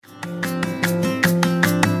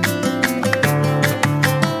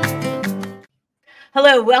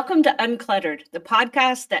Hello, welcome to Uncluttered, the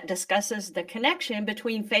podcast that discusses the connection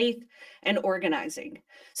between faith and organizing.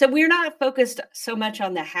 So, we're not focused so much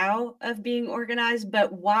on the how of being organized,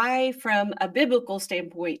 but why, from a biblical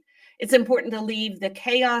standpoint, it's important to leave the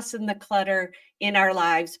chaos and the clutter in our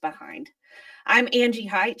lives behind. I'm Angie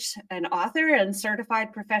Hyche, an author and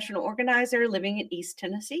certified professional organizer living in East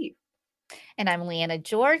Tennessee. And I'm Liana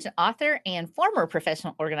George, author and former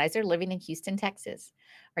professional organizer living in Houston, Texas.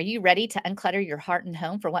 Are you ready to unclutter your heart and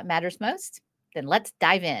home for what matters most? Then let's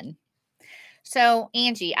dive in. So,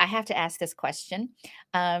 Angie, I have to ask this question.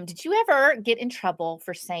 Did you ever get in trouble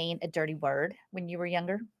for saying a dirty word when you were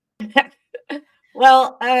younger?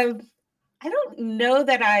 Well, I don't know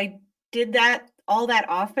that I did that all that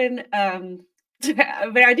often.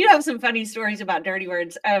 But I do have some funny stories about dirty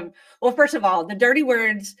words. Well, first of all, the dirty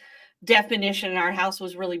words definition in our house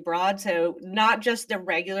was really broad. So not just the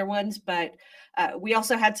regular ones, but we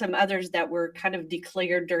also had some others that were kind of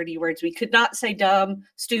declared dirty words. We could not say dumb,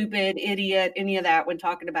 stupid, idiot, any of that when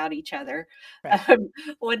talking about each other. Right.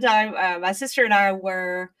 One time, my sister and I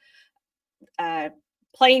were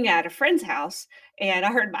playing at a friend's house, and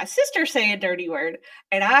I heard my sister say a dirty word,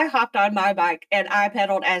 and I hopped on my bike and I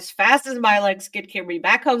pedaled as fast as my legs could carry me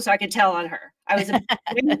back home so I could tell on her. I was a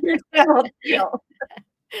Yeah.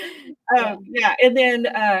 yeah, and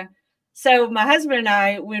then so my husband and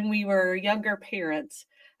I, when we were younger parents,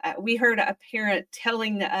 we heard a parent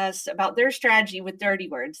telling us about their strategy with dirty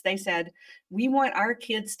words. They said, "We want our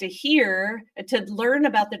kids to hear, to learn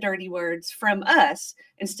about the dirty words from us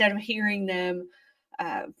instead of hearing them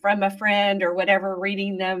from a friend or whatever,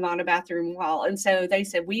 reading them on a bathroom wall." And so they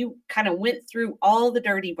said, we kind of went through all the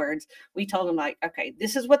dirty words. We told them, like, okay,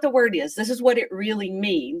 this is what the word is. This is what it really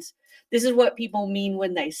means. This is what people mean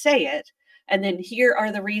when they say it. And then here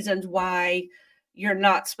are the reasons why you're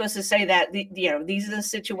not supposed to say that. These are the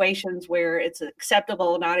situations where it's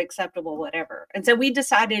acceptable, not acceptable, whatever. And so we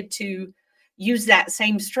decided to use that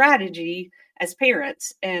same strategy as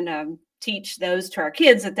parents and teach those to our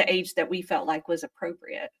kids at the age that we felt like was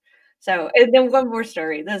appropriate. So, and then one more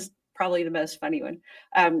story. This is probably the most funny one.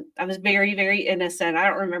 I was very, very innocent. I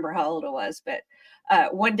don't remember how old I was, but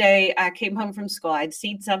one day I came home from school. I'd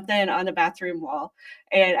seen something on the bathroom wall,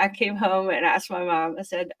 and I came home and asked my mom. I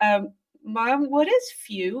said, "Mom, what is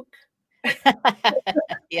fuke?"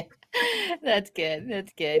 Yeah. That's good.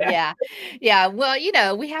 That's good. Yeah, Yeah. Yeah.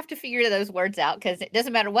 Well, we have to figure those words out because it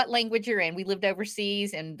doesn't matter what language you're in. We lived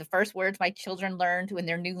overseas, and the first words my children learned when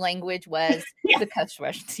their new language was yeah, the cuss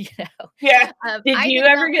words, yeah. Did I you did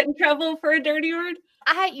ever not get in trouble for a dirty word?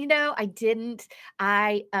 I didn't.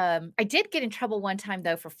 I did get in trouble one time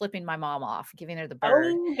though for flipping my mom off, giving her the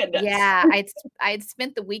bird. Oh goodness. Yeah, I had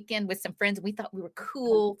spent the weekend with some friends. We thought we were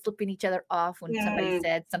cool flipping each other off when somebody Mm,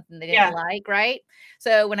 said something they didn't yeah. like, right?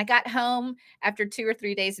 So when I got home after 2 or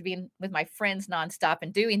 3 days of being with my friends nonstop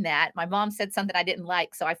and doing that, my mom said something I didn't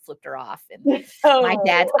like, so I flipped her off and my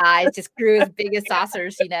dad's Oh, eyes just grew as big as yeah.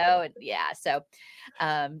 saucers, and yeah,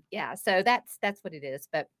 so that's what it is.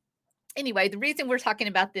 But anyway, the reason we're talking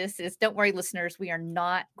about this is don't worry, listeners, we are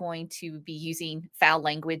not going to be using foul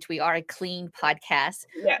language. We are a clean podcast,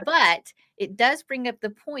 Yes. but it does bring up the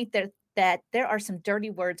point that there are some dirty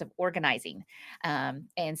words of organizing.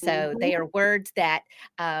 And so Mhm. they are words that,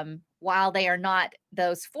 while they are not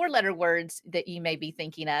those four-letter words that you may be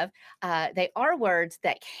thinking of, they are words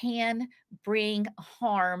that can bring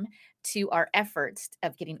harm to our efforts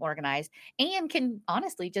of getting organized and can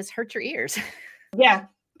honestly just hurt your ears. Yeah.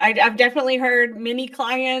 I've definitely heard many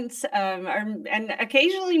clients and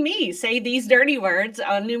occasionally me say these dirty words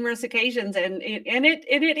on numerous occasions, and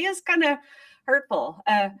it is kind of hurtful.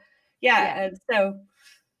 Yeah, Yeah. and so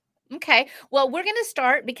Okay. Well, we're going to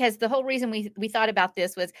start because the whole reason we thought about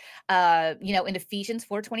this was, in Ephesians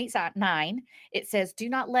 4:29, it says, "Do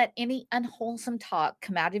not let any unwholesome talk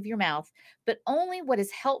come out of your mouth, but only what is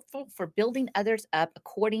helpful for building others up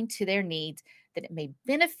according to their needs, that it may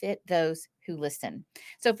benefit those who listen."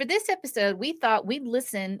 So for this episode, we thought we'd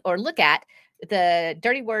listen or look at the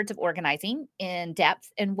dirty words of organizing in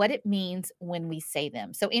depth and what it means when we say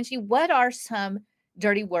them. So Angie, what are some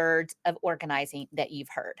dirty words of organizing that you've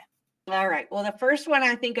heard? all right. Well, the first one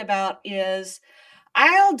I think about is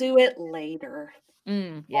I'll do it later,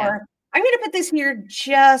 Yeah, or I'm going to put this here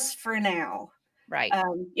just for now. right.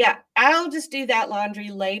 Yeah, I'll just do that laundry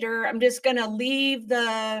later. I'm just gonna leave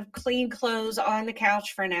the clean clothes on the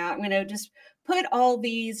couch for now. I'm gonna just put all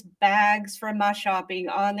these bags from my shopping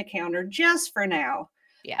on the counter just for now.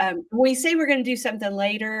 Yeah. When we say we're gonna do something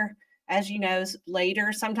later, as you know,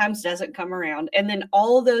 later sometimes doesn't come around. And then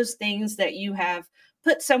all those things that you have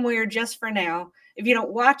put somewhere just for now, if you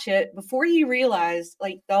don't watch it before you realize,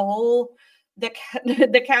 like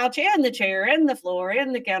the couch and the chair and the floor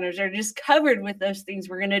and the counters are just covered with those things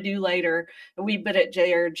we're going to do later. And we put it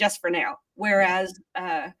there just for now. Whereas,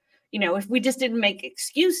 if we just didn't make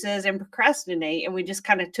excuses and procrastinate and we just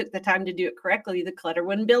kind of took the time to do it correctly, the clutter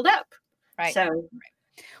wouldn't build up. Right. So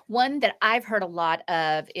one that I've heard a lot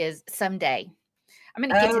of is someday. I'm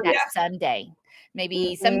going to get to that someday.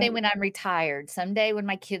 Maybe someday when I'm retired, someday when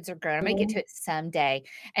my kids are grown, I'm going to get to it someday.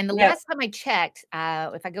 And the last time I checked,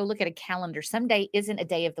 if I go look at a calendar, someday isn't a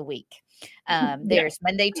day of the week. There's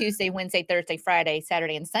Monday, Tuesday, Wednesday, Thursday, Friday,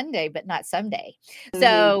 Saturday, and Sunday, but not someday.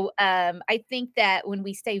 So I think that when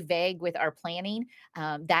we stay vague with our planning,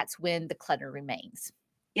 that's when the clutter remains.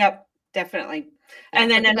 Yep, definitely.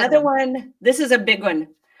 And then another one, this is a big one,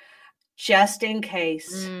 just in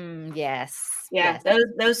case. Yes. Yeah,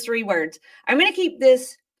 those 3 words. I'm going to keep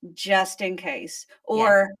this just in case,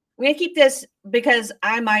 or I'm going to keep this because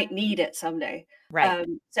I might need it someday. Right.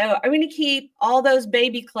 So I'm going to keep all those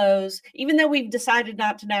baby clothes, even though we've decided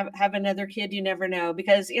not to have another kid. You never know,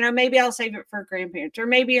 because maybe I'll save it for grandparents, or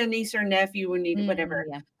maybe a niece or nephew will need whatever.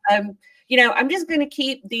 I'm just going to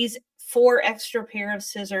keep these 4 extra pair of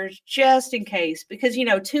scissors just in case, because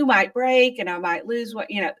 2 might break and I might lose what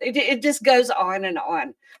it just goes on and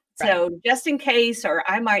on. So just in case, or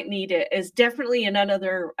I might need it, is definitely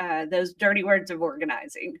another those dirty words of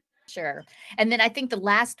organizing. Sure. And then I think the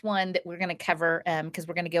last one that we're going to cover, because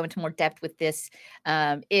we're going to go into more depth with this,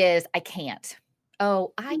 is I can't.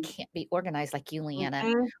 Oh, I can't be organized like you,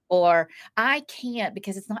 Liana. Or I can't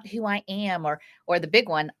because it's not who I am. Or the big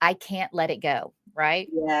one, I can't let it go. Right?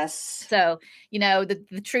 Yes. So,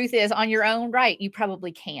 the truth is, on your own right, you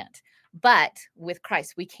probably can't. But with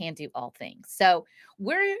Christ, we can do all things. So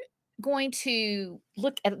we're going to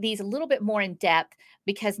look at these a little bit more in depth,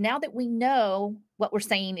 because now that we know what we're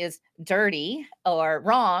saying is dirty or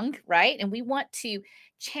wrong, right? And we want to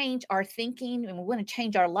change our thinking and we want to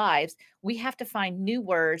change our lives, we have to find new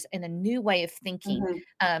words and a new way of thinking,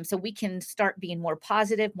 so we can start being more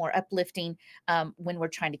positive, more uplifting when we're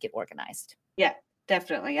trying to get organized. Yeah.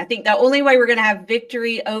 Definitely. I think the only way we're going to have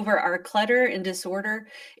victory over our clutter and disorder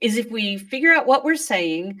is if we figure out what we're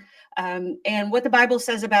saying and what the Bible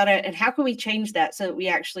says about it, and how can we change that so that we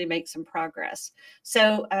actually make some progress.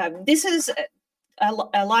 So this is a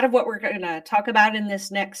lot of what we're going to talk about in this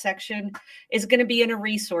next section is going to be in a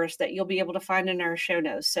resource that you'll be able to find in our show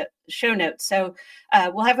notes. So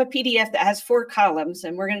we'll have a PDF that has 4 columns,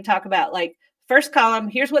 and we're going to talk about, like, first column,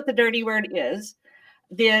 here's what the dirty word is.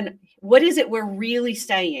 Then what is it we're really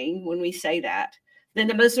saying when we say that? Then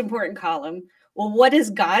the most important column, well, what does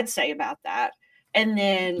God say about that? And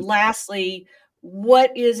then lastly,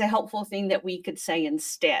 what is a helpful thing that we could say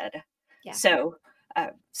instead? Yeah. So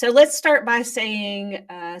let's start by saying,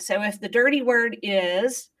 so if the dirty word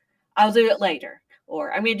is, I'll do it later,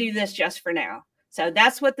 or I'm going to do this just for now. So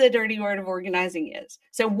that's what the dirty word of organizing is.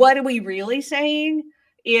 So what are we really saying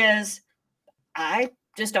is, I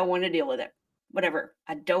just don't want to deal with it. Whatever.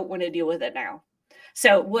 I don't want to deal with it now.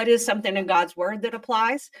 So what is something in God's word that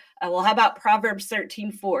applies? Well, how about Proverbs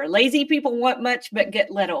 13:4? Lazy people want much, but get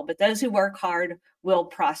little, but those who work hard will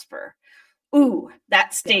prosper. Ooh,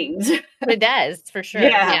 that stings. It does, for sure.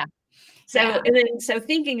 Yeah. So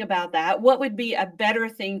thinking about that, what would be a better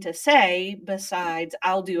thing to say besides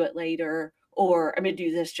I'll do it later, or I'm going to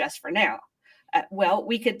do this just for now? Well,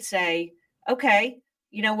 we could say, okay,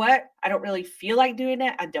 you know what? I don't really feel like doing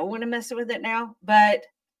it. I don't want to mess with it now, but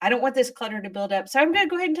I don't want this clutter to build up. So I'm going to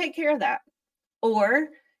go ahead and take care of that. Or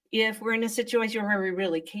if we're in a situation where we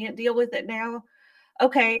really can't deal with it now,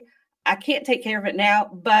 okay, I can't take care of it now,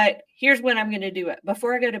 but here's when I'm going to do it.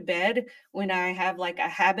 Before I go to bed, when I have like a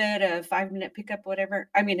habit of 5-minute pickup, whatever,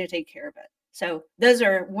 I'm going to take care of it. So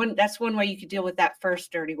that's one way you could deal with that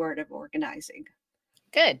first dirty word of organizing.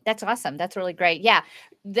 Good. That's awesome. That's really great. Yeah.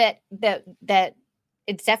 That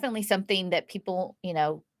it's definitely something that people,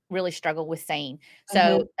 really struggle with saying.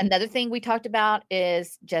 So another thing we talked about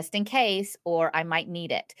is just in case, or I might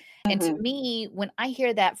need it. And to me, when I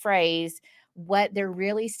hear that phrase, what they're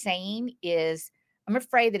really saying is, I'm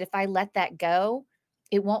afraid that if I let that go,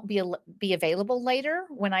 it won't be available later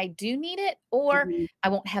when I do need it, or I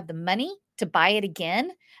won't have the money to buy it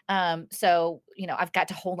again. So, I've got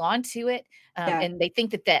to hold on to it. And they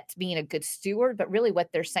think that that's being a good steward, but really what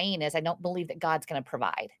they're saying is, I don't believe that God's going to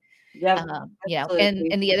provide. Yeah.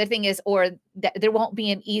 And the other thing is, or that there won't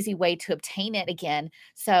be an easy way to obtain it again.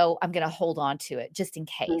 So I'm going to hold on to it just in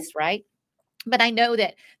case. Right. But I know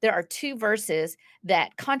that there are 2 verses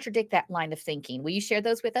that contradict that line of thinking. Will you share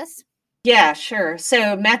those with us? Yeah, sure.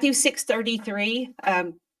 So Matthew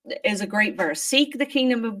 6:33 is a great verse. Seek the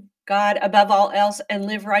kingdom of God above all else and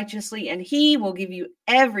live righteously, and he will give you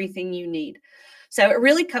everything you need. So it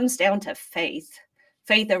really comes down to faith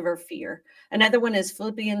over fear. Another one is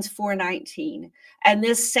Philippians 4:19. And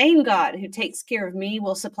this same God who takes care of me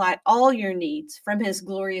will supply all your needs from his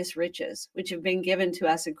glorious riches, which have been given to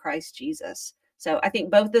us in Christ Jesus. So I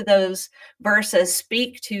think both of those verses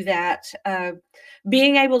speak to that,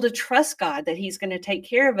 being able to trust God that he's going to take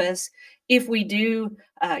care of us if we do,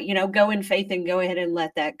 go in faith and go ahead and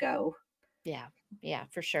let that go. Yeah. Yeah,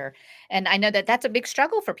 for sure. And I know that that's a big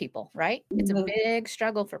struggle for people, right? It's a Mhm. big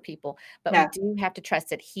struggle for people, but we Yeah, do have to trust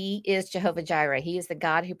that he is Jehovah Jireh. He is the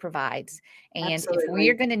God who provides. And if we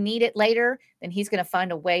are absolutely. going to need it later, then he's going to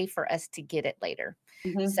find a way for us to get it later.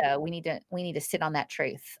 Mhm. So we need to sit on that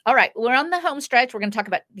truth. All right, we're on the home stretch. We're going to talk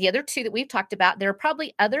about the other two that we've talked about. There are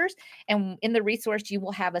probably others, and in the resource you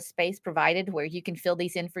will have a space provided where you can fill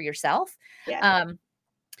these in for yourself. Yeah. Um,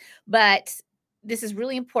 but this is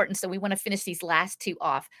really important. So we want to finish these last two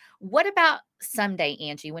off. What about someday,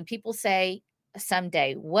 Angie? When people say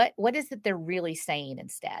someday, what is it they're really saying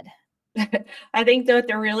instead? I think that what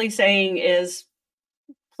they're really saying is,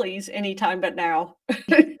 please, anytime but now.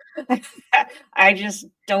 I just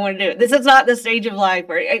don't want to do it. This is not the stage of life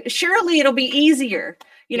where surely it'll be easier.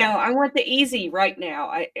 Yeah. I want the easy right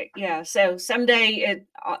now. Yeah. So someday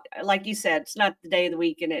like you said, it's not the day of the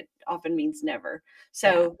week, and it often means never. Yeah.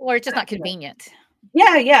 So Or it's just not yeah. convenient.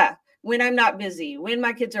 Yeah, yeah. When I'm not busy, when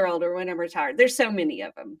my kids are older, when I'm retired. There's so many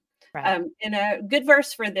of them. Right. And a good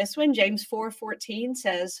verse for this one, James 4:14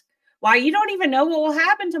 says, "Why, you don't even know what will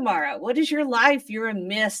happen tomorrow. What is your life? You're a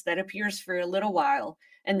mist that appears for a little while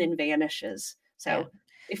and then vanishes." Yeah. So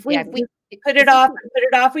if Yeah. we just put it If we off can, and put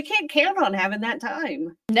it off, we can't count on having that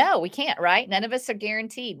time. no, we can't, right? None of us are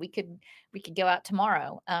guaranteed. We could go out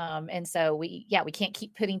tomorrow. And so we can't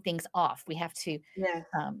keep putting things off. We have to Yeah,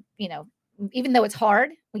 um, you know, even though it's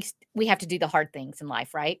hard, we have to do the hard things in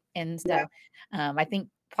life, right? And yeah, so, I think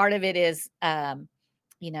part of it is, like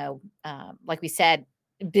we said,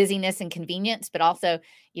 busyness and convenience, but also,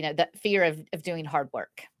 the fear of doing hard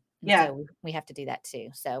work. And yeah. so we have to do that too.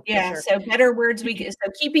 So for Yeah, sure. so better words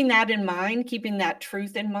so keeping that in mind, keeping that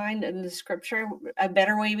truth in mind in the scripture, a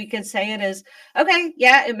better way we could say it is, okay,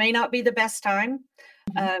 yeah, it may not be the best time,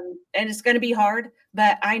 Mhm. and it's going to be hard,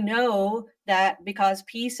 but I know that because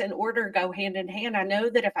peace and order go hand in hand, I know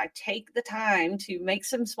that if I take the time to make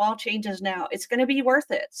some small changes now, it's going to be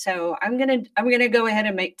worth it. So I'm gonna go ahead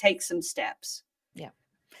and take some steps. Yeah,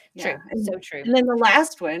 Yeah, true. So true. and then the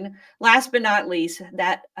last one, last but not least,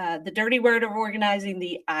 that, the dirty word of organizing,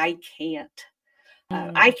 the "I can't."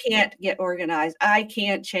 I Mm, can't get organized. I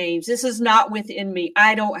can't change. This is not within me.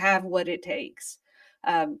 I don't have what it takes.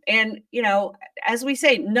 And, as we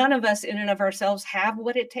say, none of us in and of ourselves have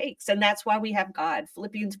what it takes. And that's why we have God.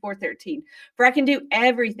 Philippians 4:13. For I can do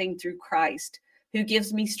everything through Christ who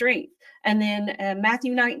gives me strength. And then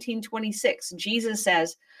Matthew 19:26, Jesus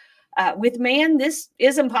says, with man, this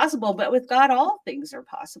is impossible, but with God, all things are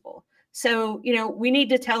possible. So, we need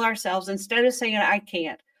to tell ourselves, instead of saying, I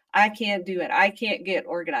can't do it, I can't get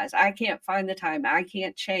organized, I can't find the time, I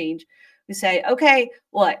can't change, we say, okay,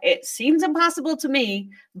 well, it seems impossible to me,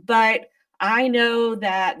 but I know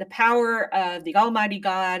that the power of the Almighty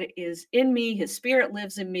God is in me, his spirit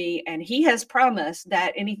lives in me, and he has promised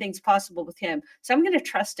that anything's possible with him. So I'm going to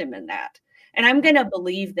trust him in that. And I'm yeah. going to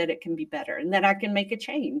believe that it can be better and that I can make a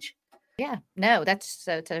change. Yeah, no, that's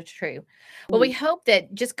so true. Well, we Mm, hope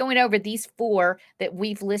that just going over these four that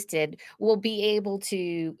we've listed will be able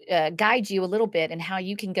to guide you a little bit and how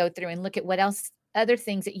you can go through and look at what else, other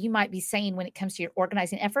things that you might be saying when it comes to your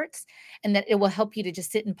organizing efforts, and that it will help you to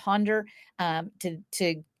just sit and ponder,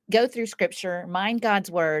 to go through Scripture, mind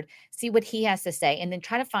God's word, see what He has to say, and then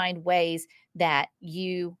try to find ways that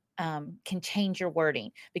you can change your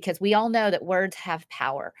wording, because we all know that words have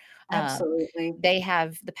power. Um, absolutely. they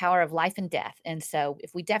have the power of life and death. And so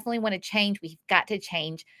if we definitely want to change, we've got to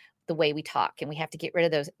change the way we talk, and we have to get rid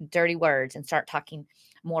of those dirty words and start talking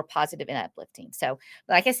more positive and uplifting. So,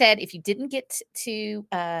 like I said, if you didn't get to,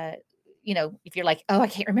 if you're like, oh, I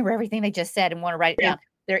can't remember everything they just said and want to write it Yeah, down,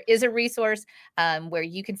 there is a resource where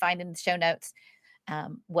you can find in the show notes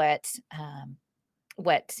um, what um,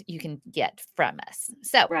 what you can get from us.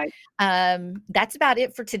 So, right. that's about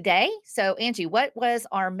it for today. So, Angie, what was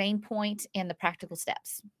our main point and the practical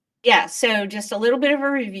steps? Yeah, so just a little bit of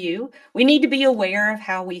a review. We need to be aware of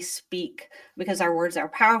how we speak because our words are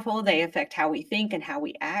powerful. They affect how we think and how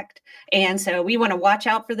we act. And so we want to watch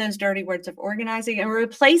out for those dirty words of organizing and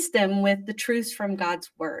replace them with the truths from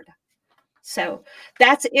God's word. So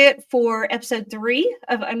that's it for episode 3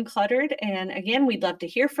 of Uncluttered. And again, we'd love to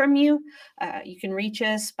hear from you. You can reach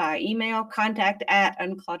us by email,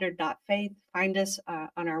 contact@uncluttered.faith. Find us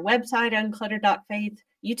on our website, uncluttered.faith,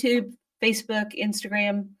 YouTube, Facebook,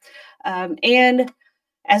 Instagram. And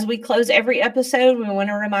as we close every episode, we want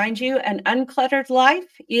to remind you an uncluttered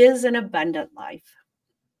life is an abundant life.